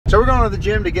So we're going to the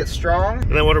gym to get strong.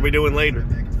 And then what are we doing later?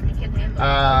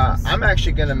 I'm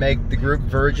actually going to make the group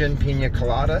virgin Piña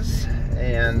Coladas.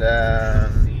 And,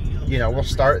 you know, we'll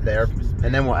start there.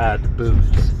 And then we'll add the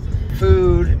booze.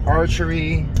 Food,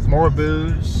 archery, more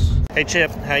booze. Hey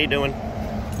Chip, how you doing?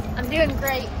 I'm doing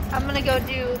great. I'm going to go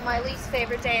do my least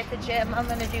favorite day at the gym. I'm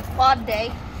going to do quad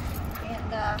day.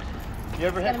 And, you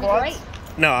ever hit it's quads? great.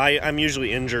 No, I'm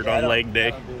usually injured on leg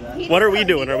day. What are we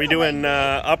doing? Are we doing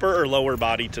upper or lower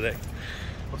body today?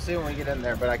 We'll see when we get in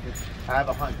there, but I have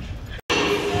a hunch.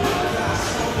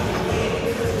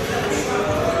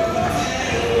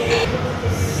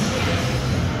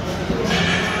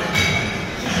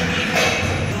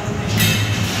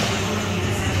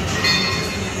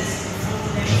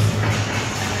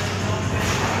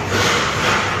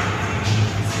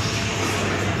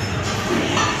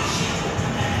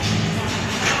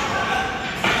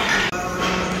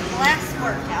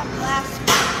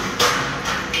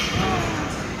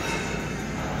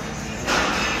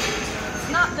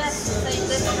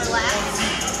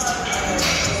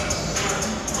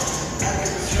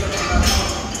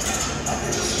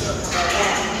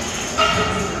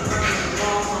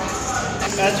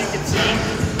 As you can see,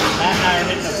 Matt and I are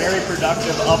hitting a very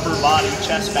productive upper body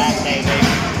chest back day, baby.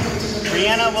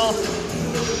 Brianna, well,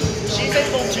 she's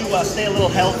able to stay a little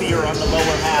healthier on the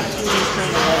lower half, so she's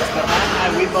training legs, but Matt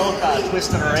and I, we both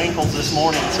twisted our ankles this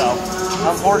morning, so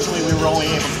unfortunately we were only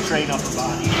able to train upper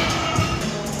body.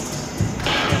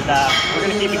 And we're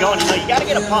going to keep it going. You know, you got to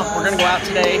get a pump. We're going to go out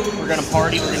today, we're going to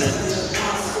party, we're going to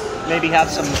maybe have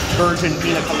some virgin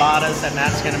pina coladas that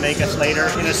Matt's going to make us later.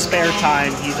 In his spare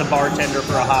time, he's a bartender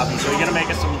for a hobby, so he's going to make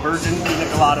us some virgin pina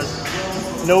coladas.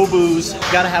 No booze. You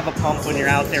got to have a pump when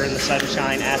you're out there in the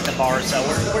sunshine at the bar. So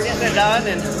we're getting it done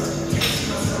and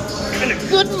we're in a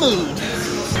good mood.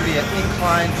 It's going to be an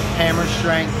incline hammer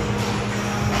strength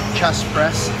chest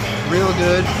press. Real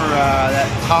good for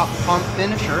that top pump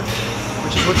finisher,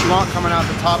 which is what you want coming out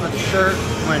the top of the shirt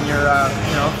when you're,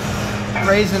 you know,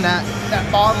 raising that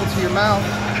bottle to your mouth.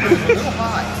 It's a little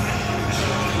high.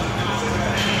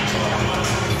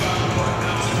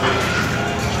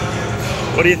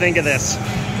 What do you think of this?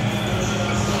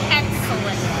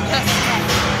 Excellent. Just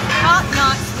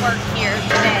top-notch work here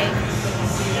today.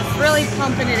 Just really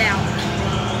pumping it out.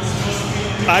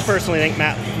 I personally think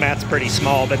Matt's pretty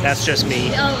small, but that's just me.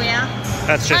 Oh yeah?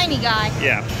 That's just tiny guy.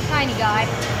 Yeah. Tiny guy.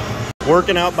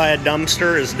 Working out by a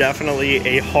dumpster is definitely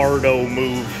a hardo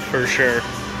move for sure.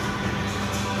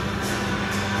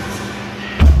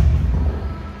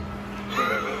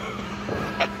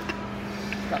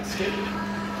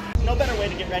 No better way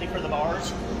to get ready for the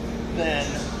bars than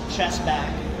chest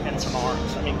back and some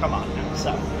arms. I mean, come on now.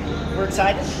 So, we're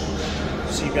excited.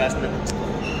 See you guys in a minute.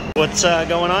 What's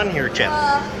going on here, Chip?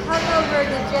 Hungover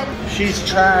in the gym. She's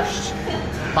trashed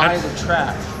by the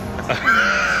trash.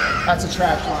 That's a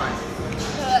trash line.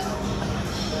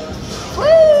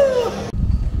 Woo!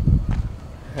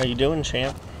 How you doing,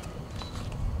 champ?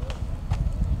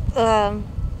 To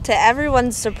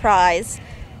everyone's surprise,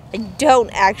 I don't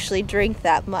actually drink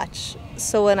that much.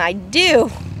 So when I do,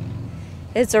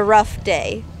 it's a rough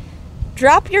day.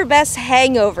 Drop your best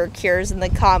hangover cures in the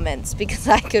comments because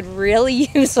I could really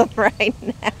use them right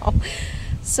now.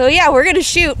 So yeah, we're gonna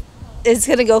shoot. It's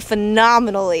gonna go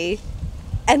phenomenally.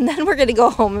 And then we're gonna go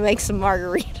home and make some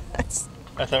margaritas.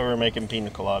 I thought we were making pina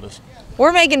coladas.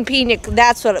 We're making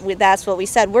that's what we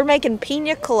said. We're making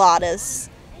pina coladas.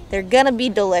 They're gonna be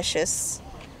delicious.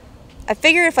 I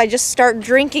figure if I just start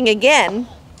drinking again,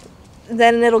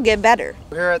 then it'll get better.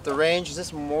 We're here at the range. Is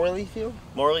this Morley Field?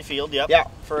 Morley Field, yep. Yeah,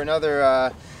 for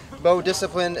another bow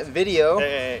discipline video.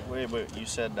 Hey, wait. You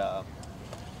said bow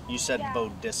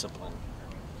discipline.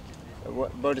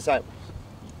 What, bow disciples?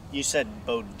 You said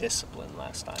bow discipline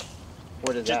last time.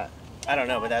 What is that? I don't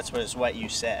know, but that's what you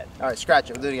said. All right,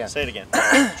 scratch it. We'll do it again. Say it again.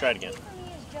 Try it again.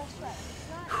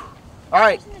 All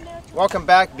right, welcome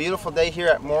back. Beautiful day here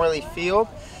at Morley Field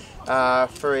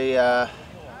for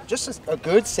just a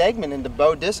good segment into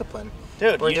bow discipline.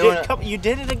 Dude, you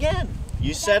did it again.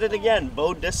 You said it again,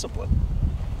 bow discipline.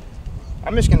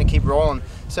 I'm just gonna keep rolling.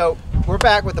 So we're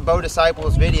back with the Bow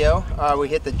Disciples video. We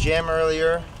hit the gym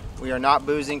earlier. We are not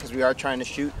boozing because we are trying to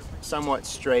shoot somewhat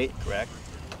straight. Correct.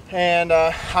 And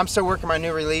I'm still working my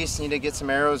new release. Need to get some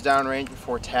arrows downrange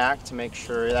before tack to make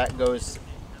sure that goes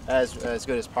as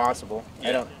good as possible.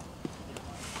 Yeah.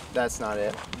 That's not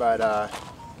it. But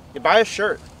you buy a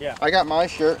shirt. Yeah. I got my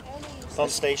shirt. On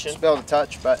station. Spelled a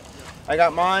touch, but I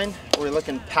got mine. We're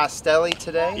looking pastel-y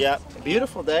today. Yeah.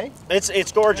 Beautiful day.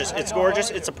 It's gorgeous. It's gorgeous.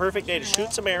 It's a perfect day to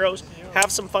shoot some arrows,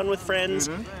 have some fun with friends,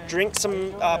 drink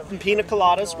some pina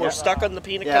coladas. We're stuck on the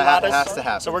pina coladas. It has to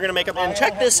happen. So we're gonna make them. And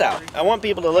check this out. I want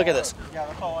people to look at this.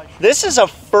 This is a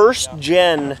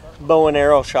first-gen bow and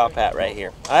arrow shop hat right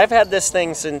here. I've had this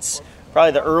thing since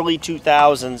probably the early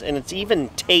 2000s, and it's even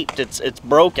taped. It's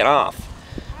broken off,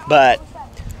 but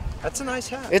that's a nice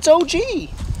hat. It's OG.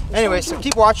 Anyway, so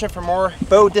keep watching for more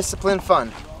bow discipline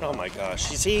fun. Oh my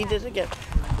gosh, you see, he did it again.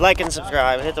 Like and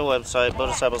subscribe, hit the website,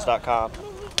 bowdisciples.com.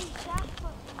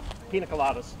 Pina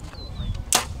coladas.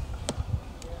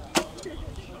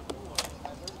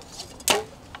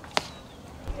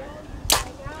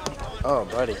 Oh,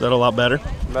 buddy. Is that a lot better?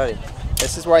 Buddy,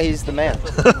 this is why he's the man.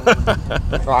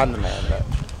 Well, I'm the man, but.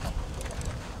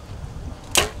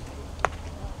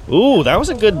 Ooh, that was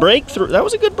a good breakthrough. That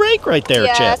was a good break right there,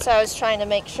 yeah, Chip. that's why I was trying to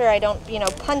make sure I don't,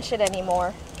 punch it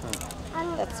anymore.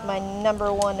 That's my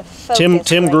 #1 focus. Tim right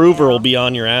Groover now. will be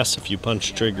on your ass if you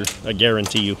punch trigger. I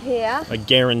guarantee you. Yeah. I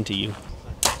guarantee you.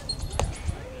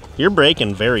 You're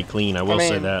breaking very clean, I will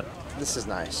say that. This is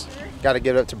nice. Got to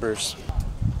give it up to Bruce.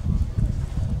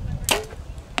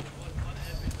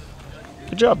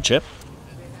 Good job, Chip.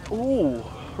 Ooh,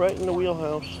 right in the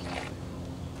wheelhouse.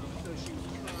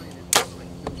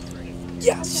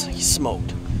 Yes, he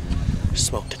smoked.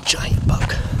 Smoked a giant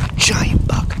buck. Giant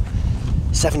buck.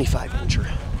 75-incher.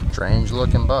 Strange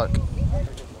looking buck.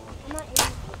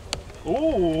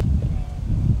 Ooh.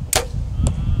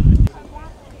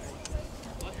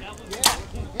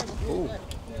 Ooh.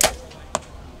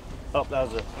 Oh, that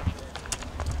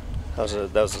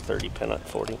was a 30 pin at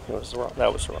 40.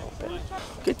 That was the wrong pin.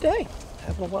 Good day.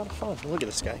 Having a lot of fun. Look at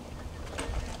this guy.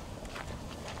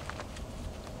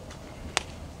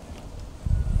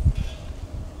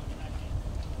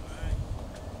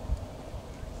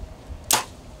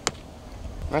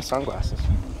 Nice sunglasses.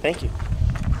 Thank you.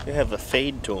 They have a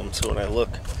fade to them, so when I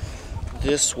look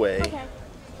this way,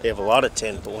 they have a lot of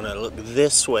tint, but when I look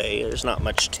this way, there's not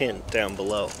much tint down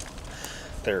below.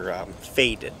 They're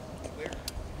faded.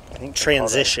 I think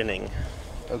transitioning.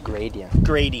 A gradient.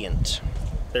 Gradient.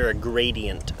 They're a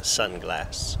gradient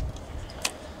sunglass,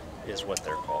 is what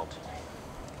they're called.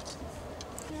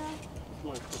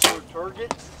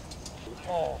 Target.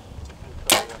 Oh.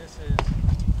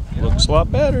 Looks a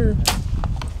lot better.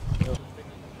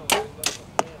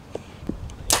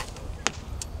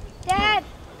 Dad,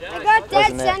 I got Dad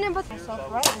Wasn't it? standing with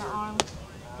myself right in the arm.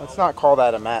 Let's not call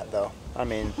that a mat, though. I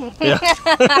mean, Yeah.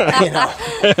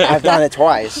 I've done it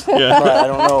twice, but I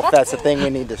don't know if that's the thing we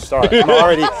need to start. I'm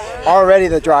already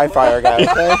the dry fire guy.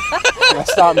 Okay, now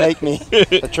stop make me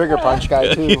the trigger punch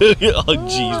guy too. Oh,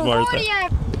 jeez, Martha.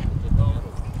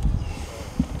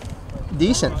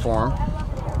 Decent form.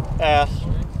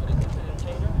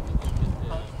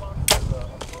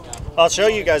 I'll show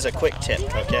you guys a quick tip,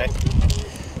 okay?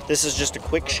 This is just a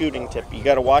quick shooting tip. You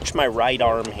got to watch my right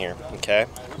arm here, okay?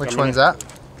 Which one's that?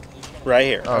 Right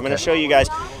here. Okay. I'm going to show you guys.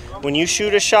 When you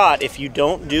shoot a shot, if you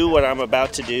don't do what I'm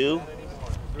about to do,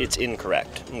 it's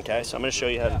incorrect, okay? So I'm going to show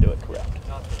you how to do it correct.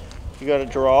 You got to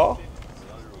draw,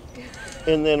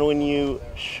 and then when you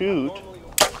shoot,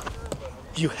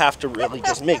 you have to really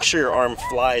just make sure your arm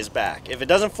flies back. If it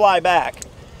doesn't fly back,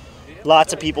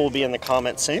 lots of people will be in the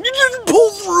comments saying, "You didn't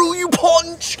pull through, you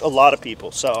punch!" A lot of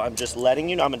people. So I'm just letting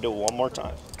you know. I'm going to do it one more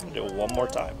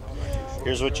time.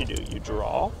 Here's what you do. You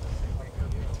draw.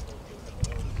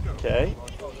 Okay,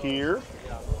 here,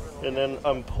 and then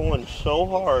I'm pulling so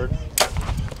hard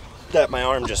that my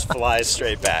arm just flies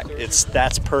straight back.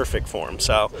 That's perfect form.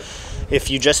 So if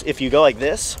you go like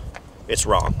this, it's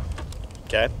wrong.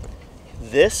 Okay,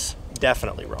 this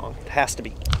definitely wrong. It has to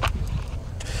be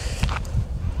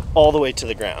all the way to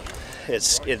the ground.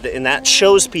 And that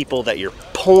shows people that you're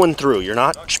pulling through. You're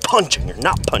not punching. You're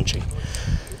not punching.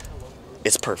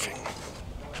 It's perfect.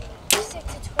 6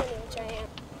 to 20, which I am.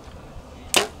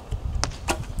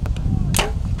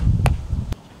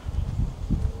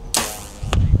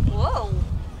 Whoa.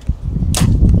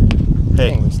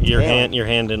 Hey, Dang, your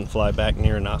hand didn't fly back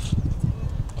near enough.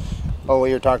 Oh, what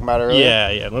you were talking about earlier?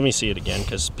 Yeah. Let me see it again,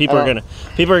 because people are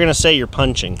gonna say you're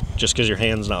punching just because your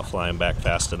hand's not flying back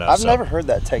fast enough. I've never heard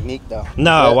that technique though.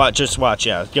 No, just watch.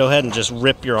 Yeah, go ahead and just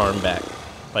rip your arm back,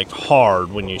 like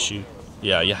hard when you shoot.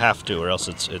 Yeah, you have to, or else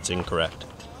it's incorrect.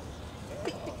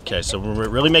 Okay, so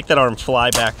really make that arm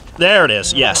fly back. There it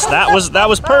is. Yes, that was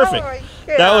perfect.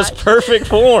 That was perfect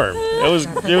form.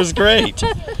 It was great.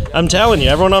 I'm telling you,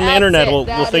 everyone on the internet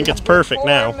will think it's perfect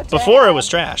now. Before it was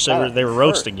trash. They were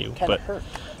roasting you, but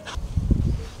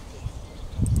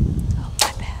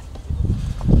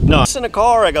No. It's in a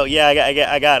car. I go, yeah,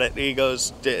 I got it. He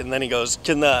goes, and then he goes,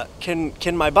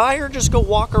 can my buyer just go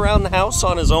walk around the house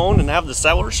on his own and have the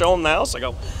seller show him the house? I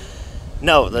go,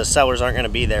 no, the sellers aren't going to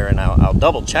be there, and I'll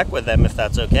double check with them if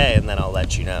that's okay, and then I'll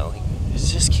let you know. He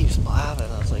just keeps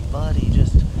blabbing. I was like, buddy,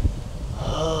 just.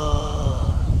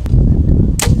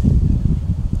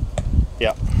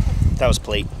 Yeah, that was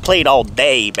played all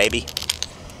day, baby.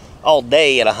 All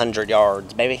day at 100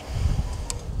 yards, baby.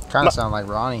 Kind of sound like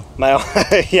Ronnie.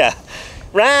 Yeah.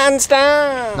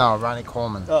 Rhinestone. No, Ronnie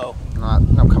Coleman. Oh.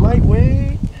 No, come on.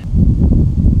 Wait.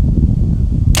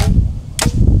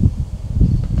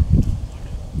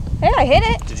 Hey, I hit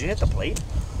it. Did you hit the plate?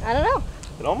 I don't know.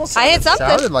 It almost I hit something.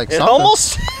 Sounded like It something.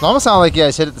 almost. It almost sounded like you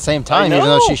guys hit at the same time, even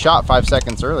though she shot 5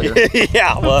 seconds earlier.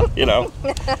 Yeah, well, you know.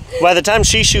 By the time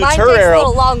she shoots Mine her takes a arrow,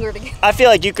 little longer to get. I feel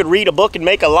like you could read a book and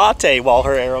make a latte while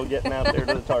her arrow getting out there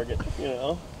to the target. You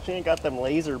know, she ain't got them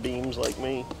laser beams like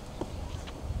me.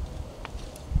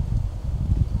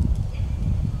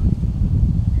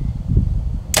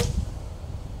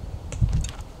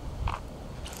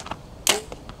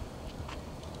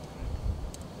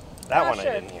 That one I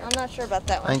didn't hear. I'm not sure about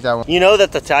that I one. think that one. You know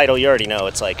that the title, you already know.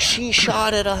 It's like, she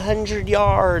shot at 100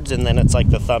 yards, and then it's like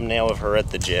the thumbnail of her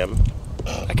at the gym.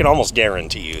 I can almost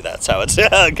guarantee you that's how it's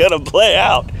gonna play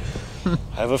out. I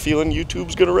have a feeling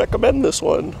YouTube's gonna recommend this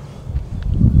one.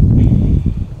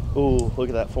 Ooh, look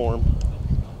at that form.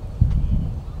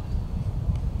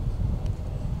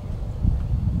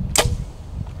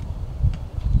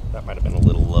 That might have been a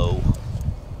little low.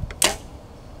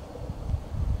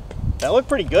 That looked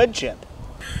pretty good, Chip.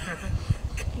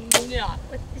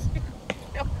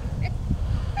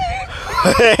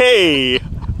 Hey,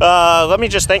 let me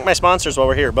just thank my sponsors while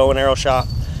we're here. Bow and Arrow Shop,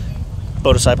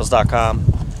 bowdisciples.com,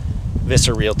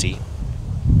 Visser Realty,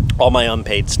 all my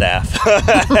unpaid staff,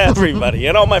 everybody,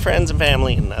 and all my friends and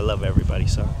family, and I love everybody,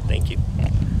 so thank you.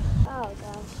 Oh,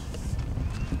 God.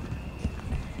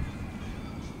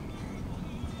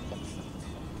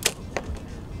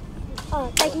 Oh,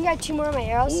 I can get 2 more of my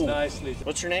arrows. Ooh. Nicely.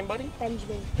 What's your name, buddy?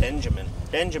 Benjamin.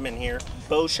 Benjamin here,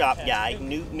 bow shop guy,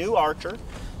 new archer.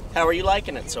 How are you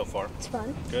liking it so far? It's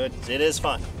fun. Good. It is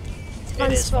fun. It's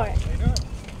fun It is sport.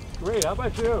 Great, how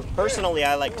about you? Personally,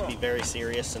 I like to be very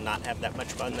serious and not have that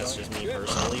much fun. That's just me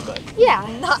personally, but Yeah.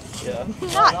 Not, yeah.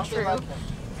 not true.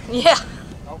 Yeah.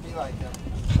 Don't be like them.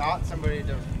 Not somebody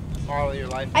to follow your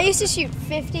life. I used to shoot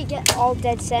 50, get all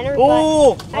dead center,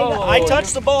 Ooh! but I got, I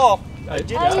touched the ball. I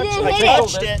did Oh, you didn't hit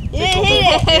touched it. it. You didn't hit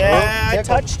it. Yeah, I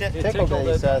touched it. Tickled it,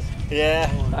 he says. Yeah,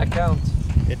 That counts.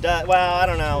 it does. Well, I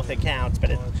don't know if it counts,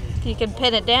 but You can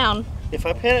pin it down. if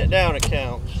I pin it down, it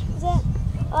counts. Is that?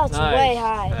 Oh, it's Nice. way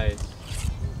high. Nice.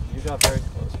 You got very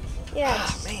close. Yeah.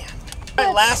 Ah, man. All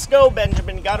right, last go,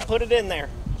 Benjamin. You got to put it in there.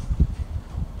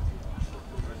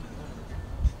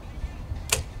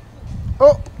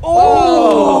 Oh!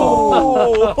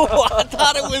 Oh! I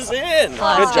thought it was in.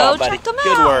 Let's Good job, go buddy. check 'em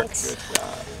Good out. work.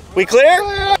 We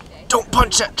clear? Don't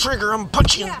punch that trigger. I'm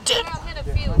punching you in the dick.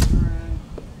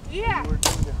 Yeah.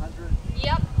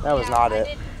 Yep. That was not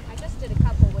it. I just did a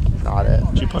couple, which was Not it.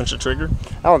 Did you punch the trigger?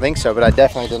 I don't think so, but I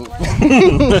definitely didn't.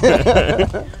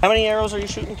 How many arrows are you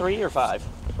shooting? 3 or 5?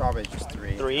 Probably just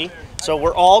 3. 3. So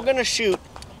we're all going to shoot.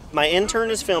 My intern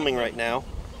is filming right now.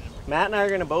 Matt and I are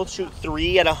going to both shoot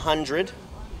 3 at 100.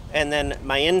 And then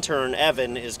my intern,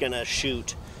 Evan, is going to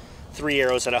shoot 3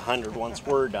 arrows at 100 once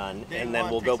we're done. And then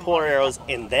we'll go pull our arrows.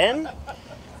 And then,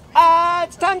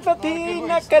 it's time for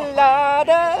Piña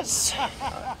Coladas.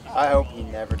 I hope he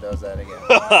never does that again.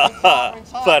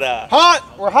 But,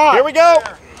 Hot! We're hot! here we go.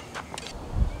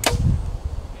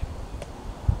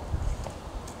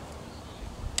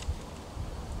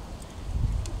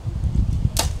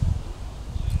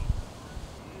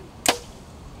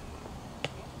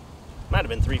 Might have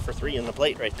been 3 for 3 in the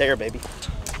plate right there, baby.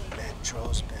 Matt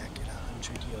draws back at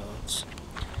 100 yards.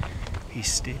 He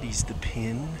steadies the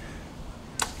pin,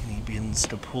 and he begins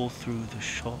to pull through the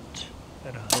shot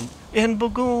at 100. And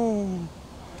boom!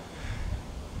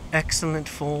 Excellent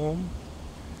form.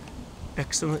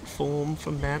 Excellent form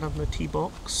from Matt on the tee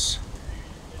box.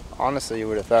 Honestly, you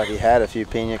would have thought he had a few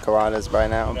Piña Coladas by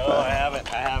now. No, but I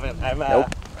haven't. I'm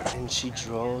Nope. And she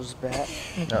draws back.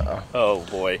 Uh-oh. Oh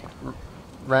boy.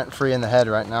 Rent free in the head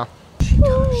right now.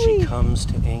 She comes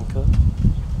to anchor.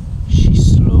 She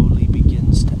slowly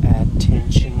begins to add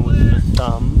tension with her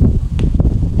thumb.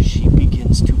 She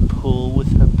begins to pull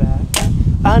with her back.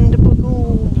 And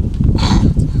boom!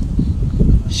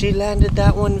 She landed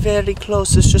that one very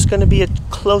close. It's just going to be a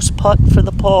close putt for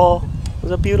the paw. It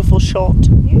was a beautiful shot.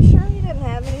 You sure you didn't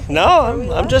have anything?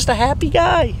 No, I'm just a happy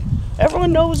guy.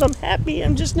 Everyone knows I'm happy.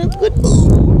 I'm just in a good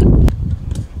mood.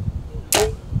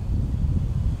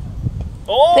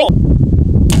 Oh!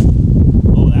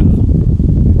 Oh,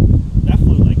 that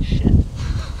flew like shit.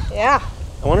 Yeah.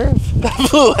 I wonder if that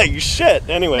flew like shit.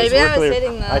 Anyways, Maybe I was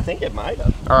hitting that. I think it might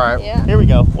have. All right. Yeah. Here we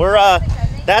go. We're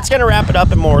that's gonna wrap it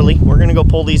up in Morley. We're gonna go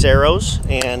pull these arrows,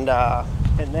 and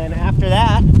then after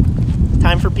that,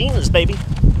 time for piñas, baby.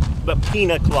 But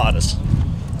pina coladas.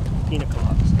 Pina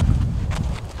coladas.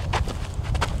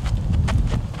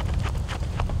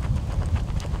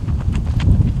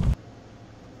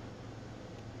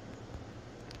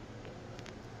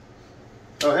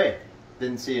 Oh, hey,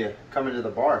 didn't see you coming to the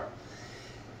bar.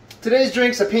 Today's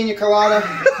drink's a Piña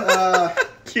Colada.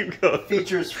 Keep going.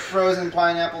 Features frozen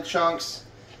pineapple chunks,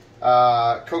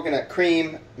 coconut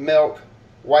cream, milk,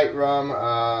 white rum,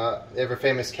 ever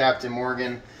famous Captain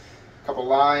Morgan, a couple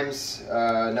limes,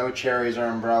 no cherries or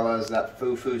umbrellas, that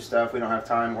foo-foo stuff. We don't have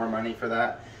time or money for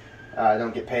that. I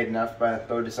don't get paid enough by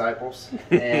Bowdisciples.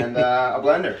 And a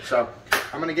blender. So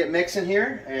I'm going to get mixing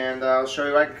here, and I'll show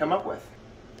you what I can come up with.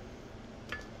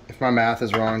 If my math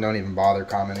is wrong, don't even bother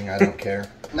commenting. I don't care.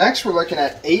 Next, we're looking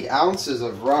at 8 ounces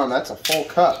of rum. That's a full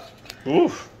cup.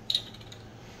 Oof.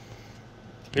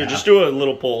 Here, just do a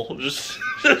little pull. Just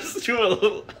do a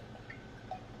little.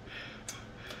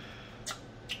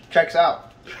 Checks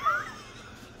out.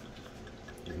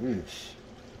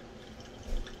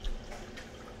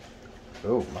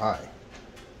 Oh my.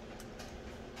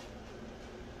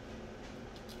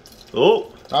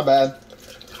 Oh. My bad.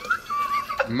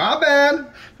 My bad.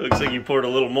 Looks like you poured a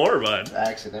little more, bud.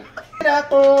 Accident.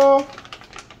 Apple.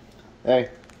 Hey.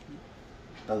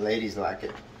 The ladies like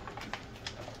it.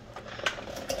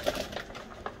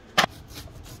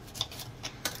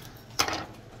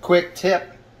 Quick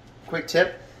tip.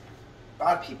 A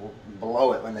lot of people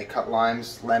blow it when they cut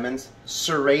limes, lemons.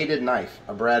 Serrated knife,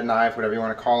 a bread knife, whatever you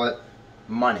want to call it.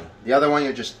 Money. The other one,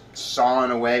 you're just sawing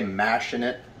away, mashing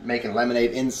it, making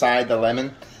lemonade inside the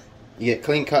lemon. You get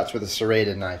clean cuts with a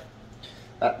serrated knife.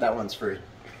 That one's free.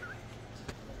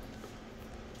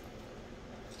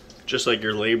 Just like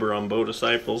your labor on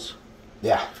Bowdisciples.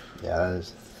 Yeah, that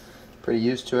is pretty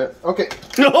used to it. Okay.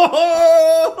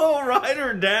 Oh, ride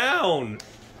her down.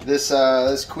 This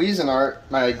Cuisinart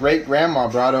my great grandma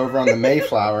brought over on the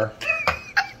Mayflower.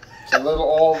 It's a little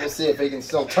old. We'll see if it can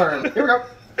still turn. Here we go.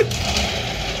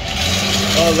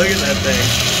 Oh, look at that thing.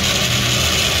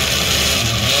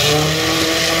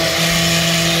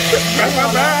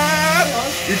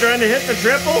 You trying to hit the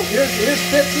triple? Here's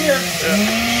tips here.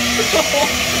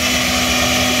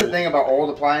 The thing about old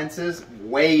appliances,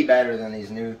 way better than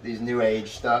these new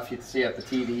age stuff you see at the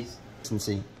TVs. And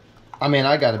see, I mean,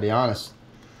 I got to be honest.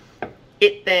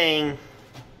 It thing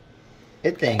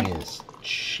is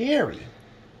cherry.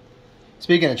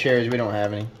 Speaking of cherries, we don't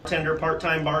have any.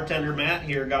 Part-time bartender Matt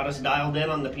here got us dialed in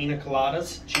on the pina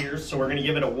coladas. Cheers. So we're going to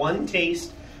give it a 1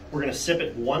 taste. We're going to sip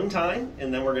it 1 time,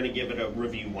 and then we're going to give it a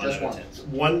review one Just at a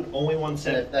time. Only one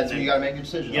sip. That's what you got to make your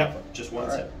decision. Yep, just one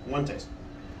sip. Right. 1 taste.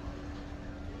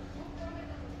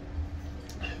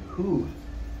 Ooh.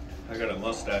 I got a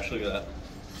mustache. Look at that.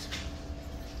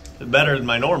 It's better than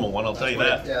my normal one, I'll tell you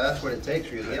that. Yeah, that's what it takes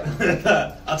for you to get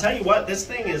one. I'll tell you what, this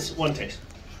thing is 1 taste.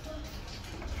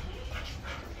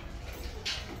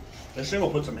 This thing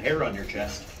will put some hair on your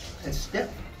chest. It's stiff.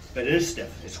 It is stiff.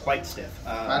 It's quite stiff.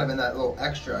 Might have been that little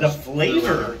extra. The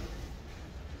flavor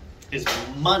is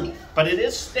money, but it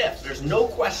is stiff. There's no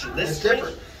question. This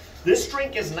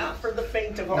drink is not for the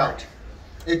faint of heart.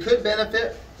 It could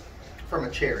benefit from a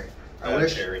cherry. I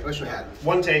wish we had.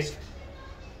 1 taste.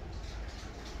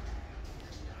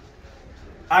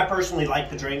 I personally like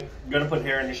the drink. I'm gonna put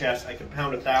hair on your chest. I could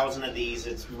pound 1,000 of these.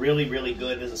 It's really, really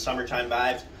good in the summertime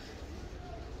vibes.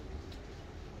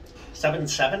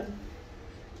 7.7.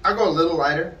 I'll go a little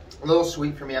lighter, a little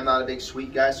sweet for me. I'm not a big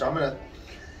sweet guy, so I'm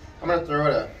gonna throw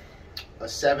it a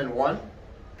 7.1.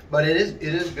 But it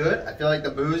is good. I feel like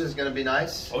the booze is gonna be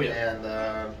nice. Oh yeah.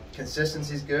 And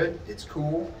consistency's good. It's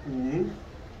cool. Mm-hmm.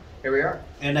 Here we are.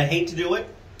 And I hate to do it,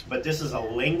 but this is a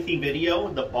lengthy video.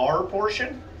 The bar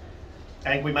portion,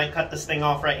 I think we might cut this thing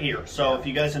off right here. So if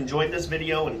you guys enjoyed this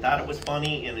video and thought it was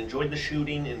funny and enjoyed the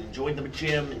shooting and enjoyed the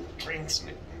gym and drinks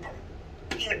and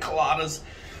pina coladas,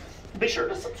 be sure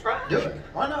to subscribe. Do it.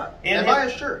 Why not? And buy a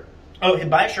shirt. Oh, and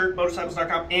buy a shirt,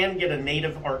 bowdisciples.com, and get a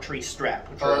native archery strap,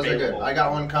 which are available. Those are good. I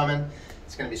got one coming.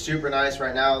 It's going to be super nice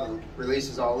right now. The release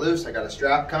is all loose. I got a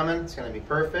strap coming. It's going to be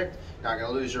perfect. Not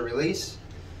going to lose your release.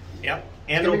 Yep.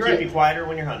 And it'll keep you quieter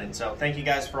when you're hunting. So thank you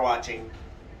guys for watching.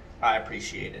 I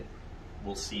appreciate it.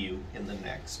 We'll see you in the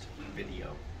next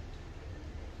video.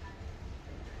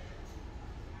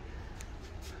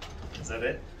 Is that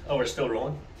it? Oh, we're still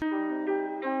rolling?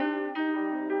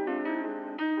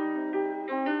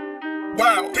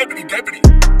 Wow, deputy.